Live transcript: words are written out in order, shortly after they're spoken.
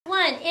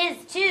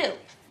is 2.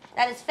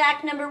 That is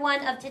fact number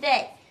 1 of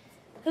today.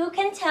 Who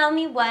can tell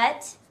me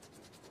what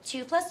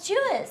 2 plus 2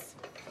 is?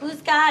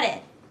 Who's got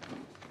it?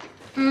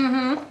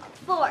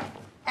 4.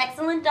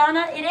 Excellent,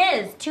 Donna. It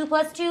is. 2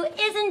 plus 2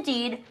 is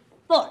indeed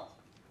 4.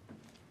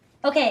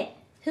 Okay,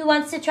 who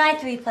wants to try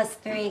 3 plus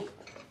 3?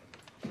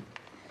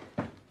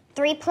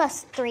 3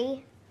 plus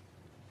 3?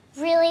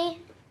 Really?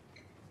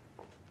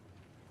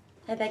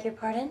 I beg your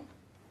pardon?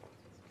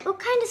 What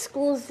kind of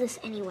school is this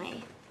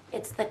anyway?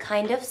 It's the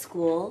kind of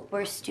school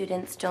where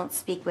students don't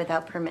speak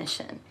without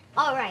permission.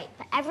 All right,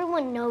 but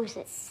everyone knows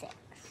it's 6.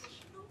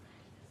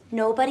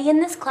 Nobody in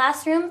this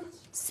classroom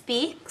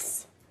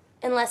speaks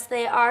unless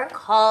they are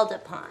called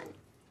upon.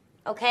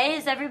 Okay,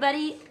 is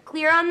everybody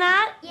clear on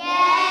that?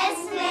 Yes,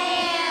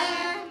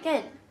 ma'am.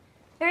 Good.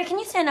 Barry, can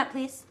you stand up,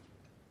 please?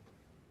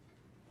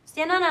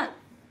 Stand on up.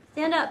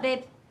 Stand up,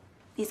 babe.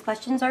 These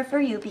questions are for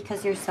you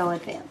because you're so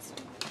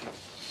advanced.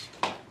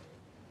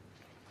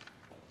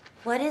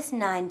 What is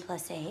 9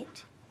 plus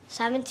 8?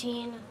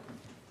 17.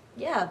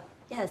 Yeah,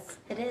 yes,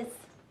 it is.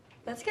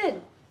 That's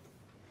good.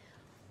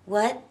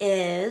 What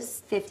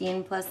is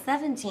 15 plus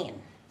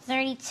 17?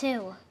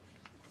 32.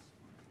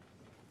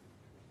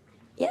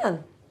 Yeah,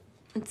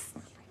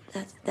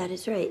 that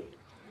is right.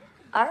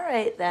 All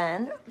right,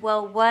 then.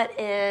 Well, what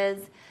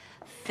is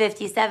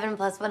 57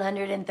 plus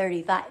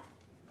 135?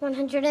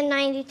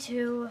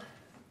 192.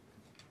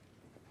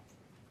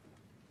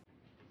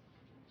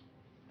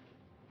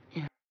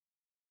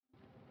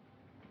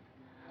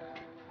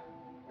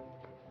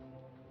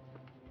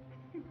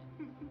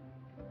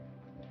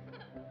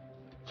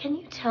 Can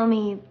you tell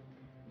me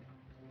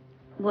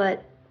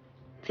what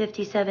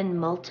 57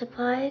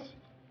 multiplied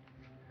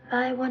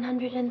by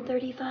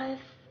 135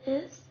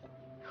 is?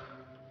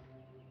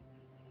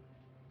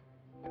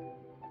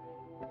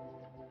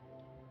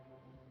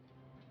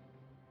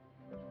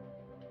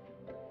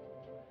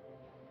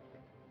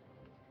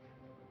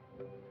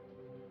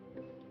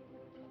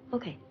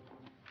 Okay.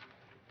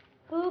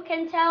 Who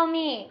can tell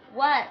me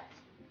what?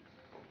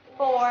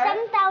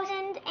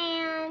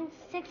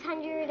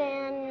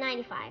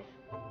 7,695.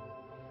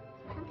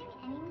 I don't think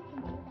anyone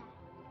can do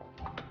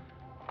that.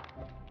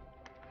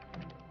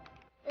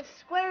 The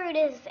square root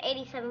is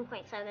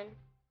 87.7.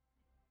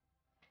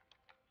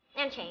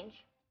 And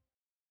change.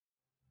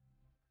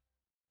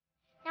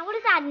 Now, what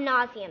does ad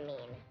nauseum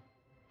mean?